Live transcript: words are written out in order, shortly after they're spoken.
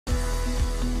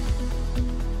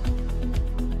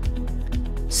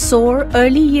SOAR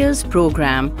Early Years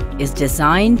program is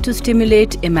designed to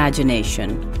stimulate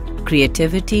imagination,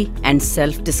 creativity and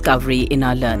self-discovery in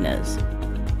our learners.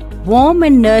 Warm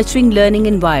and nurturing learning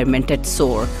environment at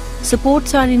SOAR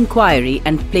supports our inquiry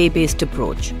and play-based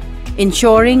approach,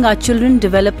 ensuring our children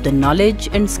develop the knowledge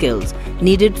and skills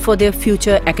needed for their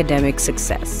future academic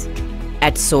success.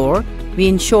 At SOAR, we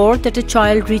ensure that a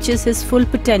child reaches his full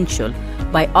potential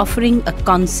by offering a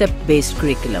concept-based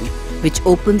curriculum which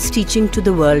opens teaching to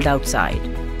the world outside.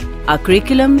 Our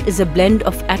curriculum is a blend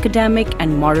of academic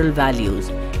and moral values,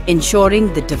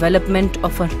 ensuring the development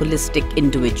of a holistic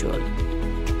individual.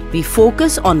 We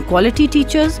focus on quality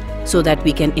teachers so that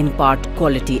we can impart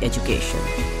quality education,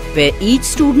 where each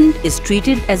student is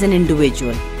treated as an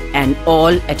individual and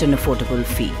all at an affordable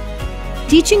fee.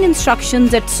 Teaching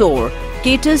instructions at SOAR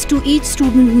caters to each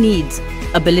student's needs,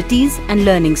 abilities and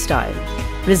learning style,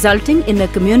 resulting in a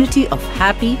community of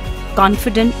happy,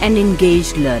 confident and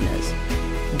engaged learners.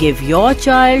 Give your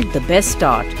child the best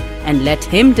start and let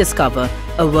him discover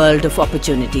a world of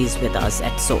opportunities with us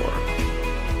at SOAR.